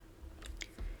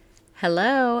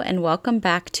Hello, and welcome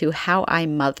back to How I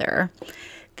Mother.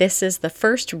 This is the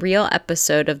first real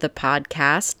episode of the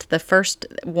podcast. The first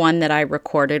one that I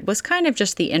recorded was kind of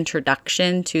just the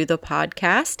introduction to the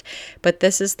podcast, but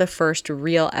this is the first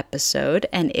real episode,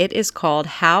 and it is called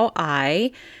How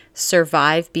I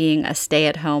Survive Being a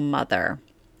Stay-at-Home Mother.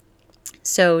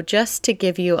 So just to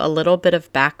give you a little bit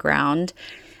of background,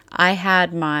 I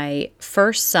had my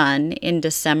first son in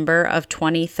December of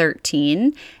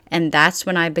 2013, and that's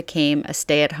when I became a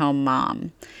stay-at-home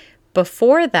mom.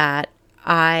 Before that,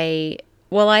 I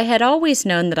had always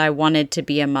known that I wanted to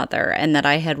be a mother and that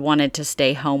I had wanted to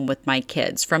stay home with my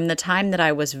kids. From the time that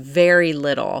I was very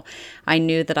little, I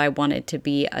knew that I wanted to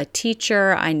be a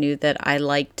teacher. I knew that I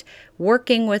liked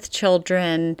working with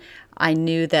children. I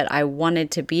knew that I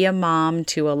wanted to be a mom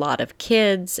to a lot of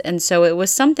kids, and so it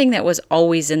was something that was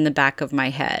always in the back of my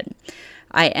head.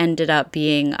 I ended up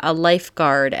being a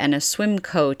lifeguard and a swim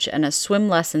coach and a swim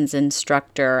lessons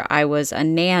instructor. I was a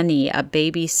nanny, a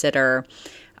babysitter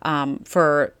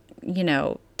for,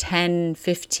 10,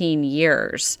 15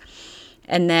 years.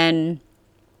 And then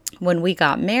when we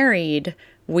got married,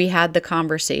 we had the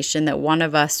conversation that one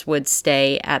of us would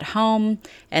stay at home,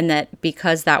 and that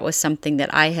because that was something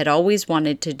that I had always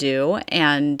wanted to do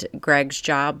and Greg's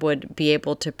job would be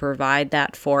able to provide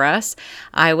that for us,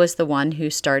 I was the one who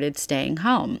started staying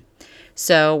home.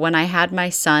 So when I had my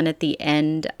son at the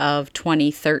end of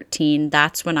 2013,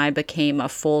 that's when I became a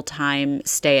full-time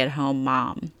stay-at-home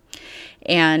mom.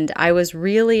 And I was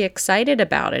really excited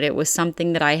about it. It was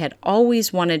something that I had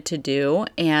always wanted to do,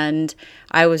 and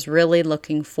I was really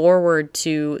looking forward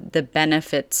to the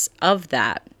benefits of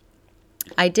that.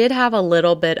 I did have a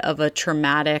little bit of a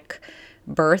traumatic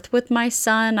birth with my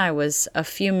son. I was a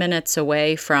few minutes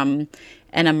away from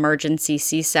an emergency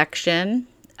C-section,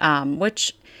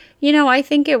 which, I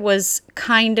think it was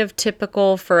kind of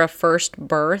typical for a first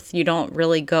birth. You don't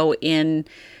really go in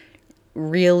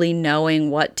really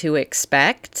knowing what to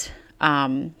expect,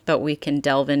 but we can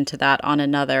delve into that on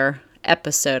another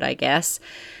episode, I guess.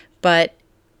 But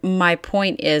my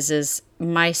point is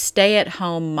my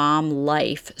stay-at-home mom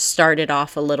life started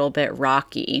off a little bit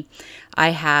rocky. I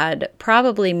had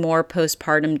probably more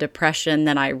postpartum depression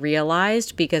than I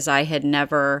realized because I had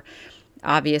never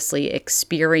obviously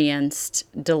experienced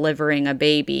delivering a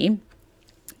baby.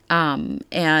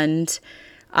 And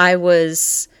I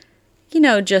was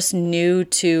just new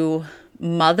to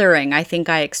mothering. I think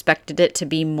I expected it to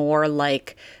be more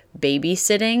like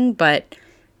babysitting, but,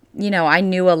 I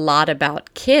knew a lot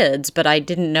about kids, but I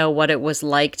didn't know what it was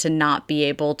like to not be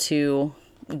able to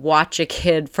watch a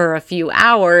kid for a few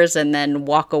hours and then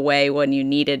walk away when you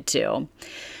needed to.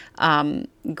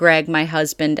 Greg, my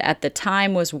husband at the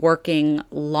time, was working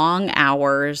long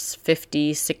hours,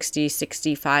 50, 60,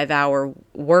 65-hour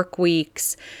work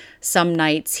weeks. Some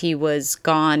nights he was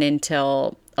gone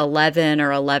until 11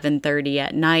 or 11:30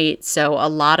 at night. So a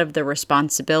lot of the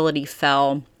responsibility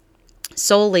fell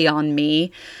solely on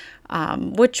me,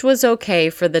 which was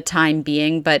okay for the time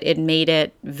being, but it made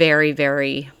it very,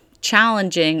 very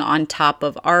challenging on top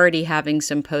of already having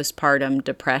some postpartum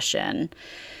depression.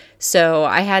 So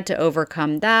I had to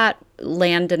overcome that.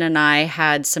 Landon and I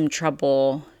had some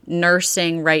trouble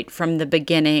nursing right from the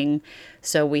beginning.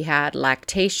 So we had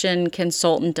lactation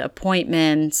consultant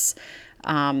appointments.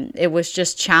 It was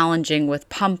just challenging with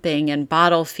pumping and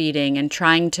bottle feeding and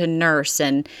trying to nurse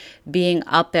and being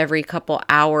up every couple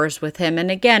hours with him.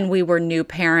 And again, we were new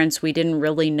parents. We didn't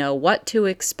really know what to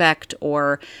expect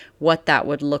or what that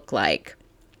would look like.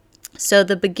 So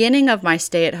the beginning of my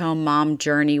stay-at-home mom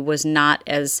journey was not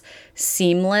as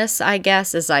seamless, I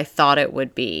guess, as I thought it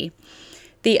would be.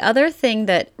 The other thing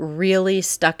that really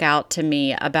stuck out to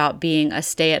me about being a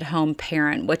stay-at-home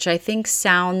parent, which I think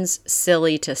sounds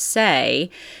silly to say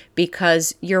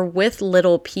because you're with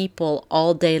little people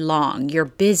all day long. You're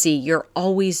busy. You're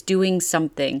always doing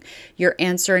something. You're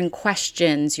answering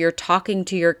questions. You're talking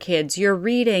to your kids. You're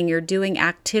reading. You're doing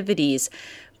activities.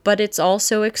 But it's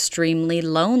also extremely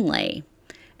lonely.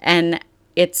 And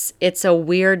it's a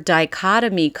weird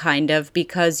dichotomy kind of,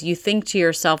 because you think to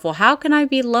yourself, well, how can I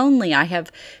be lonely? I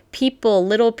have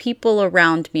little people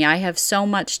around me. I have so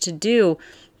much to do.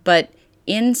 But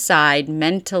inside,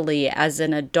 mentally, as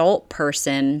an adult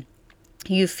person,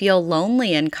 you feel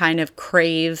lonely and kind of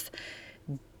crave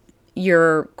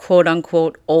your quote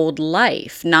unquote old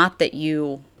life. Not that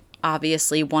you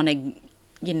obviously want to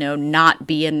not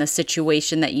be in the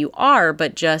situation that you are,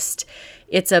 but just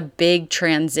it's a big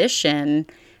transition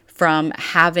from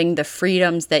having the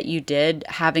freedoms that you did,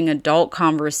 having adult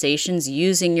conversations,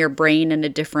 using your brain in a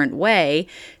different way,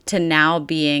 to now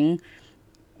being,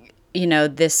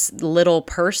 this little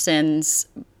person's,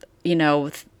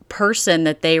 person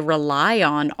that they rely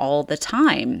on all the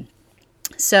time.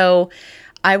 So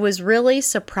I was really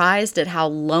surprised at how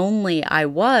lonely I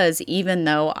was, even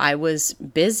though I was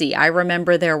busy. I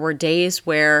remember there were days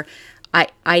where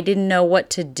I didn't know what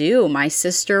to do. My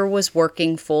sister was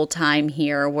working full time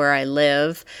here where I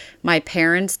live. My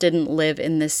parents didn't live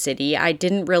in the city. I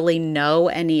didn't really know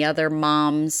any other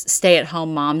moms,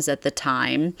 stay-at-home moms at the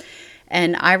time.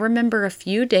 And I remember a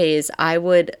few days I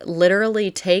would literally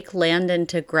take Landon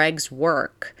to Greg's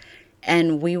work,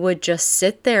 and we would just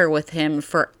sit there with him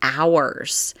for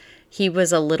hours. He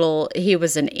was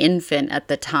an infant at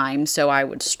the time, so I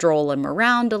would stroll him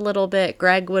around a little bit.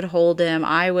 Greg would hold him,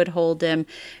 I would hold him,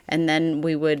 and then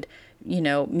we would,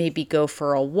 maybe go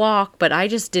for a walk, but I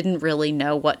just didn't really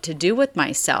know what to do with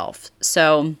myself.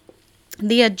 So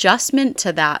the adjustment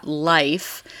to that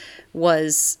life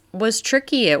was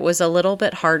tricky. It was a little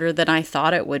bit harder than I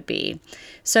thought it would be.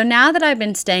 So now that I've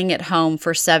been staying at home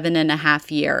for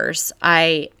 7.5 years,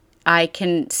 I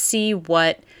can see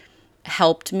what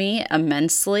helped me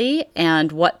immensely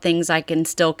and what things I can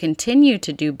still continue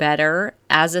to do better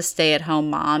as a stay-at-home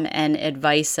mom, and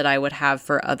advice that I would have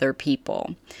for other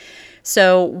people.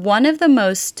 So one of the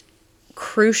most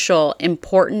crucial,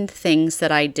 important things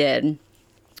that I did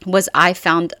was I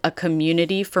found a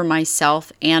community for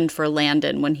myself and for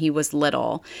Landon when he was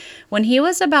little. When he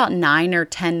was about 9 or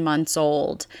 10 months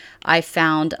old, I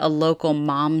found a local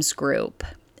moms group.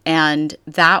 And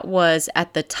that was,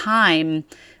 at the time,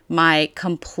 my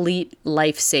complete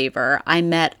lifesaver. I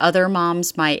met other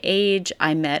moms my age.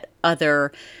 I met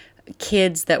other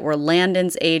kids that were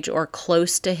Landon's age or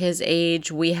close to his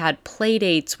age. We had play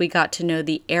dates. We got to know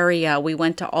the area. We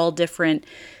went to all different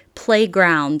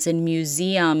playgrounds and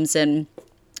museums and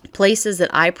places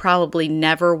that I probably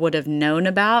never would have known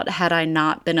about had I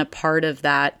not been a part of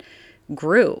that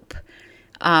group.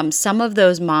 Some of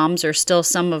those moms are still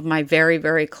some of my very,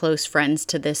 very close friends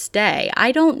to this day.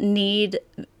 I don't need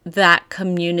that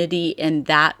community in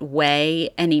that way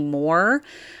anymore.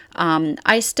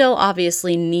 I still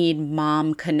obviously need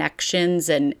mom connections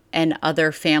and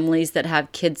other families that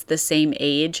have kids the same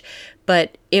age,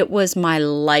 but it was my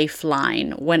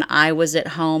lifeline when I was at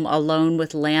home alone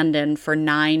with Landon for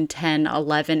 9, 10,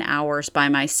 11 hours by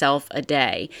myself a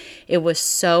day. It was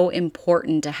so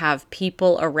important to have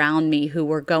people around me who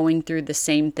were going through the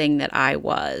same thing that I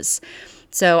was.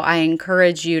 So I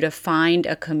encourage you to find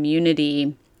a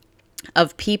community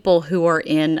of people who are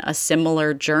in a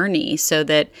similar journey, so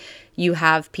that you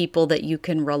have people that you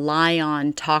can rely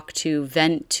on, talk to,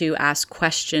 vent to, ask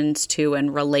questions to,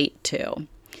 and relate to.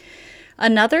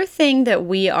 Another thing that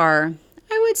we are,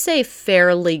 I would say,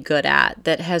 fairly good at,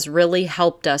 that has really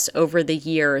helped us over the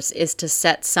years, is to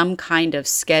set some kind of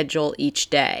schedule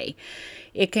each day.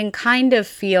 It can kind of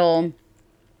feel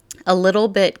a little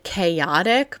bit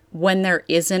chaotic when there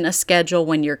isn't a schedule,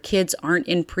 when your kids aren't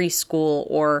in preschool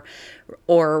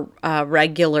or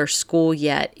regular school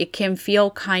yet. It can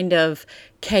feel kind of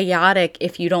chaotic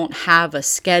if you don't have a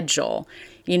schedule.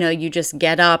 You just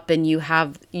get up and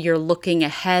you're looking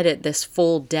ahead at this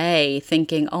full day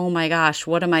thinking, oh my gosh,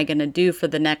 what am I going to do for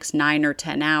the next 9 or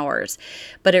 10 hours?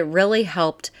 But it really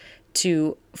helped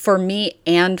for me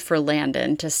and for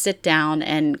Landon to sit down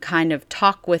and kind of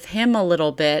talk with him a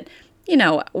little bit.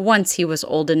 Once he was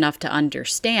old enough to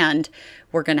understand,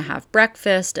 we're going to have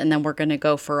breakfast, and then we're going to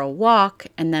go for a walk,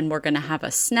 and then we're going to have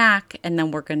a snack, and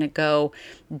then we're going to go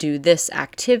do this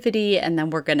activity, and then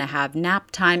we're going to have nap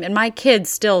time. And my kids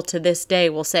still to this day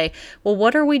will say, well,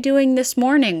 what are we doing this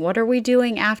morning? What are we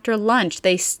doing after lunch?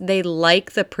 They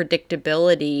like the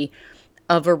predictability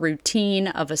of a routine,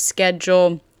 of a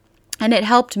schedule. And it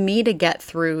helped me to get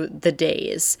through the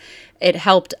days. It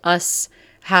helped us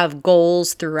have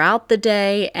goals throughout the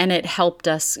day, and it helped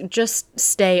us just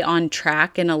stay on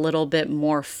track and a little bit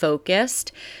more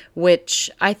focused,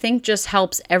 which I think just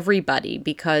helps everybody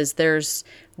because there's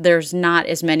not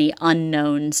as many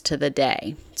unknowns to the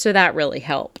day. So that really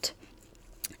helped.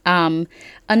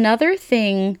 Another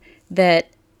thing that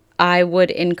I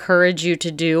would encourage you to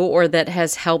do, or that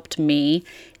has helped me,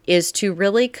 is to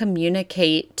really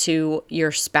communicate to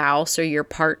your spouse or your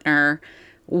partner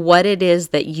what it is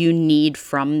that you need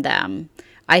from them.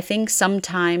 I think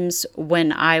sometimes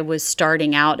when I was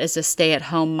starting out as a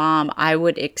stay-at-home mom, I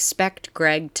would expect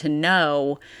Greg to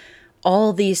know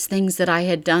all these things that I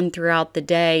had done throughout the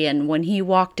day. And when he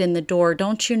walked in the door,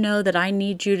 don't you know that I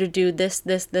need you to do this,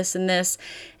 this, this, and this?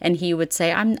 And he would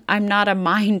say, I'm not a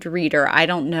mind reader. I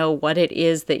don't know what it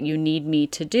is that you need me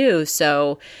to do.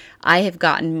 So I have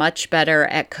gotten much better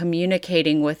at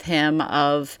communicating with him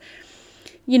of,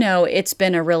 it's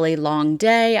been a really long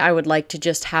day. I would like to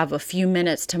just have a few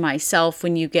minutes to myself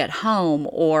when you get home,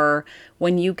 or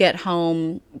when you get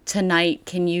home tonight,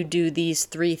 can you do these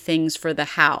 3 things for the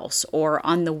house? Or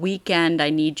on the weekend, I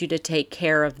need you to take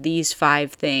care of these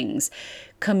 5 things.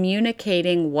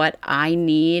 Communicating what I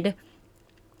need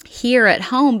here at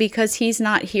home, because he's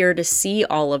not here to see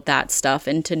all of that stuff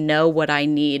and to know what I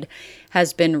need,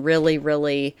 has been really,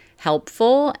 really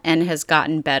helpful and has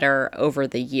gotten better over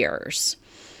the years.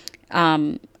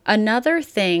 Another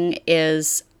thing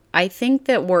is, I think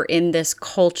that we're in this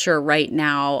culture right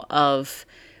now of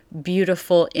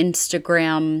beautiful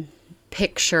Instagram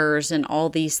pictures and all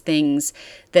these things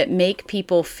that make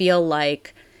people feel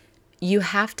like you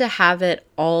have to have it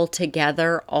all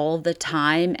together all the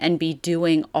time and be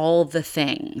doing all the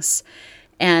things.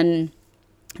 And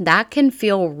that can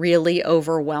feel really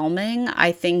overwhelming.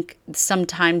 I think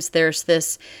sometimes there's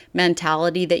this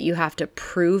mentality that you have to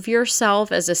prove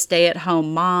yourself as a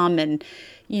stay-at-home mom and,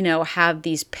 have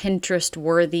these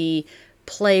Pinterest-worthy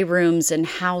playrooms and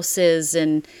houses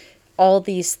and all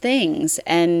these things.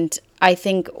 And I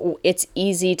think it's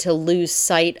easy to lose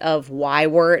sight of why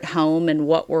we're at home and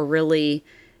what we're really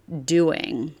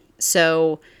doing.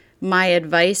 So my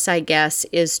advice, I guess,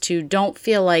 is to don't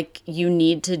feel like you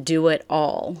need to do it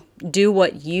all. Do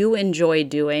what you enjoy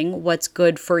doing, what's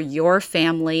good for your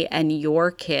family and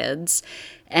your kids,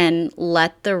 and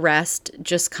let the rest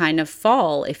just kind of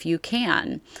fall if you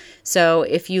can. So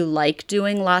if you like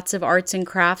doing lots of arts and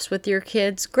crafts with your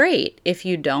kids, great. If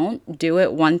you don't, do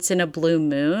it once in a blue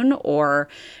moon, or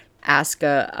ask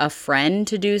a friend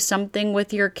to do something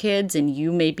with your kids and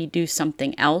you maybe do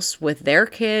something else with their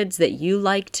kids that you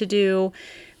like to do.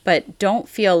 But don't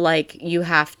feel like you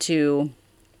have to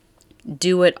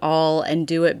do it all and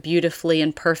do it beautifully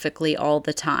and perfectly all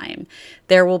the time.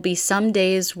 There will be some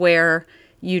days where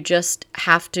you just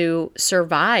have to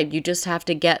survive. You just have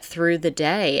to get through the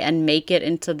day and make it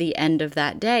into the end of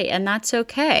that day. And that's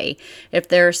okay. If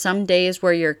there are some days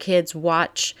where your kids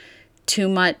watch too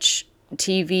much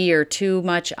TV or too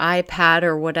much iPad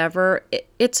or whatever,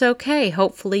 it's okay.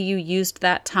 Hopefully you used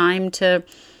that time to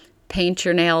paint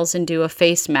your nails and do a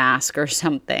face mask or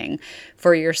something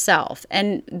for yourself.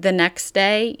 And the next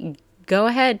day, go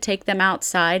ahead, take them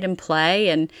outside and play,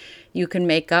 and you can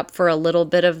make up for a little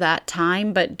bit of that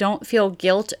time, but don't feel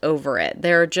guilt over it.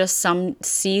 There are just some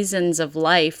seasons of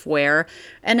life where,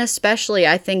 and especially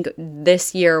I think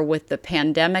this year with the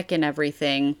pandemic and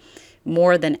everything,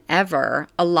 more than ever,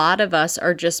 a lot of us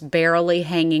are just barely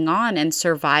hanging on and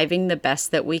surviving the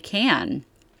best that we can.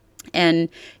 And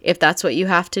if that's what you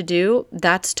have to do,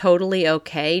 that's totally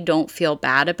okay. Don't feel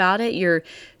bad about it. You're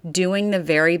doing the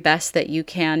very best that you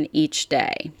can each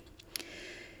day.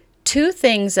 2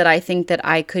 things that I think that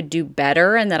I could do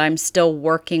better and that I'm still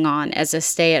working on as a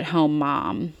stay-at-home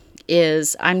mom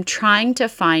is I'm trying to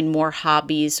find more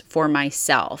hobbies for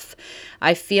myself.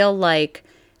 I feel like,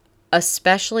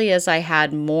 especially as I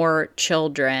had more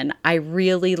children, I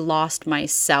really lost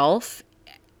myself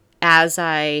as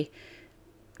I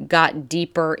got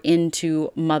deeper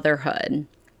into motherhood.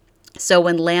 So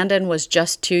when Landon was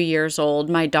just 2 years old,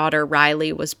 my daughter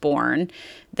Riley was born.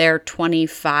 They're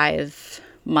 25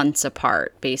 months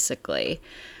apart, basically.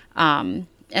 And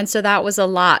so that was a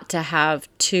lot to have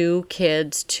 2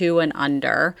 kids, 2 and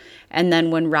under. And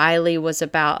then when Riley was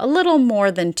about a little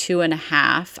more than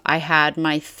 2.5, I had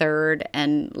my 3rd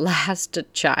and last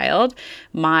child,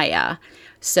 Maya.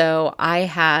 So I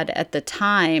had at the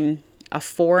time a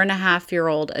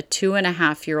 4.5-year-old, a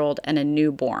 2.5-year-old, and a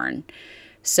newborn.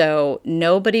 So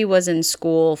nobody was in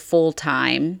school full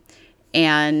time,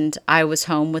 and I was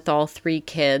home with all 3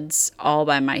 kids all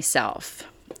by myself.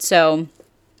 So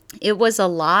it was a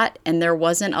lot, and there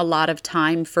wasn't a lot of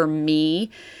time for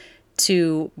me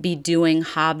to be doing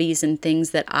hobbies and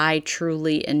things that I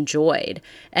truly enjoyed.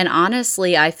 And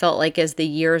honestly, I felt like as the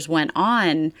years went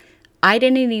on, I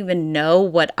didn't even know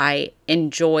what I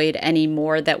enjoyed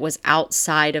anymore that was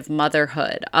outside of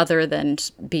motherhood, other than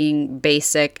being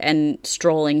basic and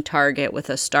strolling Target with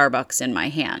a Starbucks in my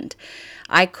hand.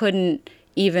 I couldn't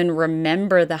even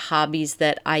remember the hobbies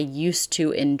that I used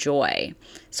to enjoy.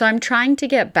 So I'm trying to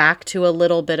get back to a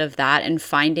little bit of that and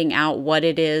finding out what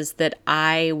it is that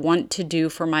I want to do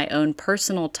for my own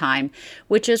personal time,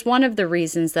 which is one of the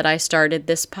reasons that I started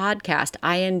this podcast.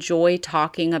 I enjoy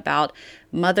talking about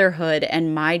motherhood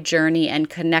and my journey and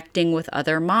connecting with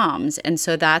other moms. And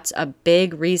so that's a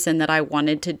big reason that I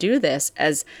wanted to do this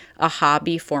as a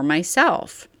hobby for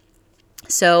myself.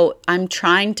 So I'm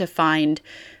trying to find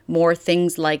more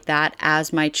things like that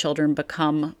as my children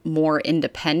become more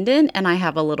independent and I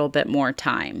have a little bit more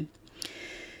time.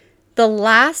 The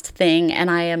last thing, and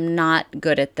I am not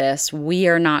good at this, we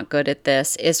are not good at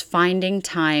this, is finding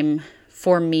time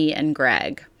for me and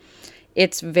Greg.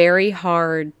 It's very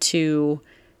hard to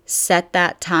set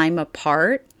that time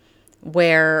apart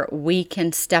where we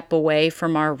can step away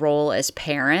from our role as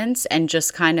parents and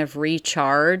just kind of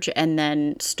recharge and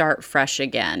then start fresh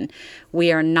again.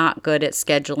 We are not good at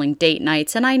scheduling date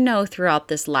nights. And I know throughout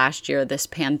this last year, this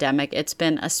pandemic, it's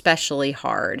been especially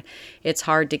hard. It's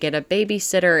hard to get a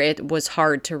babysitter. It was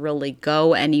hard to really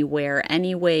go anywhere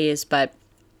anyways, but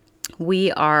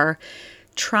we are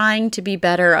trying to be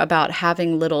better about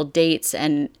having little dates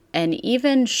and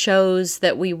even shows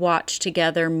that we watch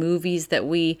together, movies that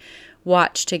we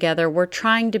watch together. We're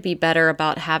trying to be better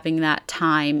about having that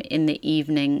time in the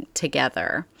evening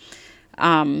together.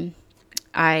 I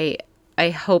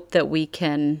hope that we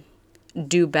can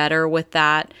do better with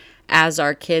that as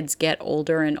our kids get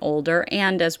older and older,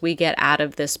 and as we get out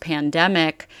of this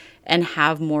pandemic and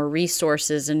have more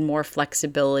resources and more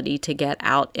flexibility to get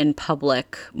out in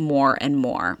public more and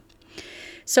more.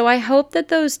 So I hope that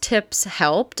those tips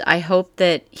helped. I hope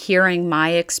that hearing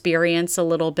my experience a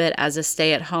little bit as a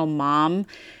stay-at-home mom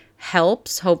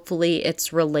helps. Hopefully it's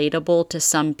relatable to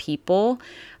some people.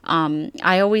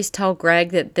 I always tell Greg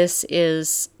that this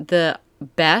is the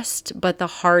best but the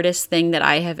hardest thing that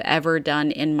I have ever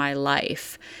done in my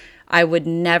life. I would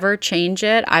never change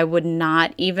it. I would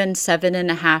not, even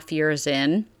 7.5 years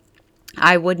in,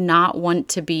 I would not want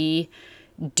to be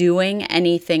doing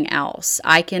anything else.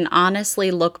 I can honestly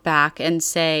look back and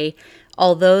say,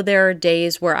 although there are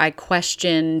days where I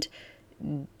questioned,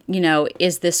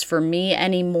 is this for me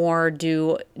anymore?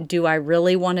 Do I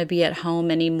really want to be at home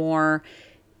anymore?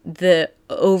 The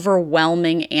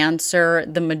overwhelming answer,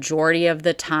 the majority of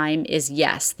the time, is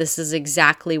yes, this is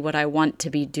exactly what I want to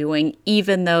be doing,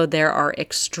 even though there are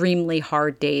extremely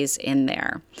hard days in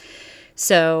there.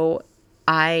 So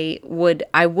I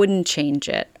wouldn't change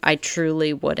it. I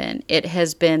truly wouldn't. It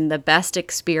has been the best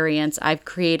experience. I've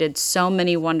created so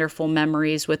many wonderful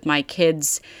memories with my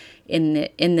kids in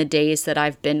the days that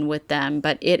I've been with them,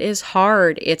 but it is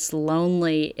hard. It's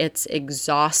lonely. It's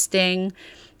exhausting.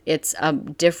 It's a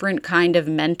different kind of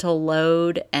mental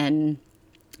load, and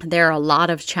there are a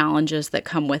lot of challenges that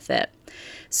come with it.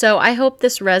 So I hope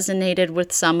this resonated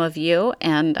with some of you,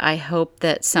 and I hope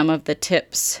that some of the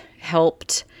tips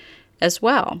helped as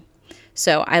well.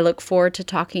 So I look forward to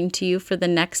talking to you for the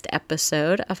next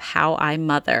episode of How I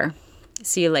Mother.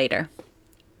 See you later.